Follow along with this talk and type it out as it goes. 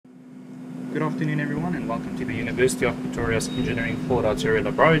Good afternoon everyone, and welcome to the University of Pretoria's Engineering 4.0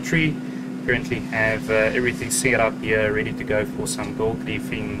 laboratory. Currently have everything set up here ready to go for some gold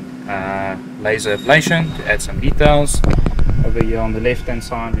leafing laser ablation to add some details. Over here on the left hand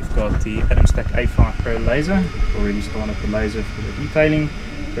side we've got the Atomstack A5 Pro laser. We've already started the laser for the detailing,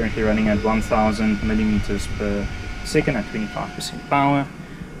 currently running at 1000 millimeters per second at 25% power.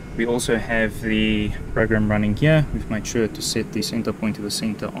 We also have the program running here. We've made sure to set the center point to the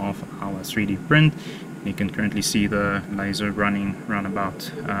center of our 3D print. You can currently see the laser running around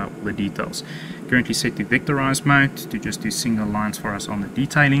about all the details. Currently set to vectorized mode to just do single lines for us on the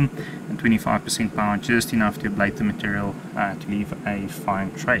detailing, and 25% power, just enough to ablate the material to leave a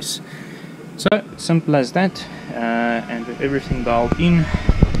fine trace. So simple as that, and with everything dialed in,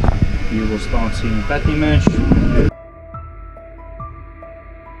 you will start seeing pattern emerge.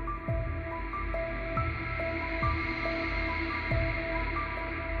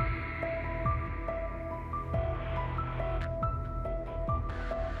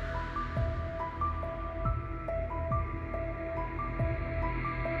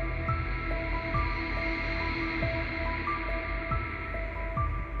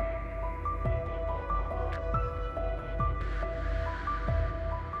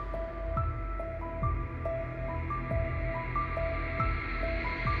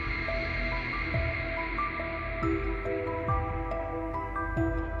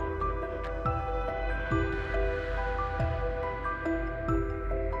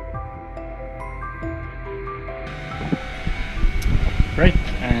 Great,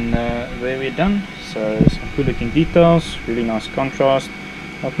 and there we're done. So some cool looking details, really nice contrast.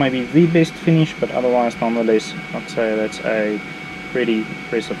 Not maybe the best finish, but otherwise nonetheless I'd say that's a pretty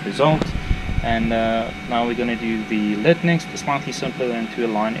impressive result. And now we're going to do the lid next. It's slightly simpler than to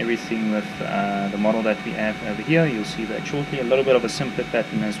align everything with the model that we have over here. You'll see that shortly. A little bit of a simpler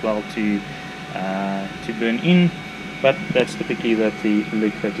pattern as well to burn in. But that's typically the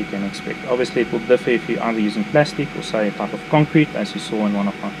look that you can expect. Obviously it will differ if you're either using plastic or say a type of concrete, as you saw in one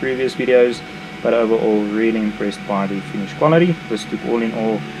of my previous videos. But overall really impressed by the finish quality. This took all in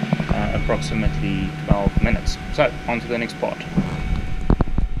all approximately 12 minutes. So on to the next part.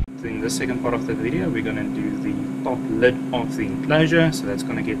 In the second part of the video we're going to do the top lid of the enclosure. So that's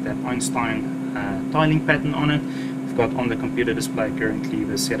going to get that Einstein tiling pattern on it. We've got on the computer display currently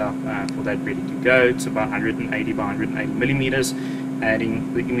the setup for that ready to go. It's about 180 by 180 millimeters,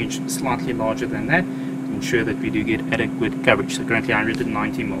 adding the image slightly larger than that to ensure that we do get adequate coverage. So currently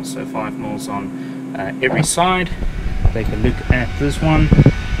 190 mils, so 5 mils on every side. Take a look at this one.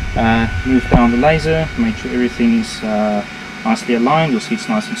 Move down the laser, make sure everything is nicely aligned. You'll see it's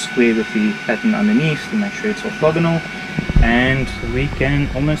nice and square with the pattern underneath to make sure it's orthogonal, and we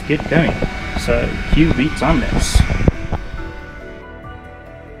can almost get going. So cue the time lapse.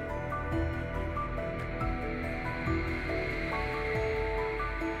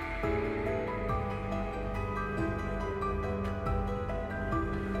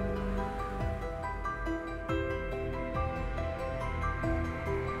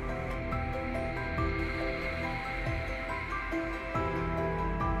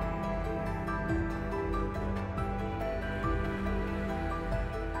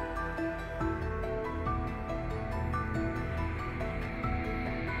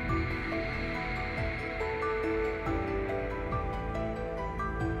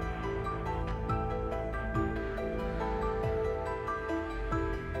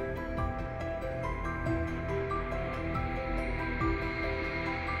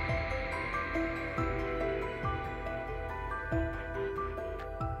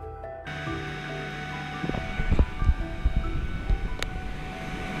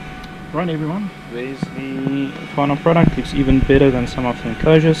 Right everyone, there's the final product. Looks even better than some of the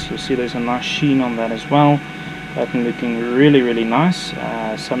enclosures. You'll see there's a nice sheen on that as well. Pattern looking really nice.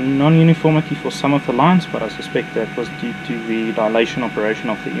 Some non-uniformity for some of the lines, but I suspect that was due to the dilation operation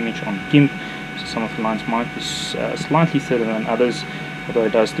of the image on GIMP. So some of the lines might be slightly thinner than others, although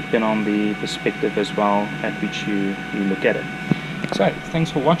it does depend on the perspective as well at which you look at it. So, thanks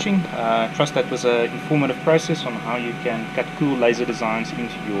for watching. Trust that was an informative process on how you can cut cool laser designs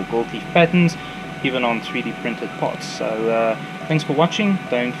into your gold leaf patterns, even on 3D printed parts. So, thanks for watching.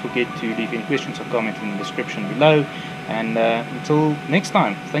 Don't forget to leave any questions or comments in the description below. And until next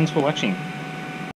time, thanks for watching.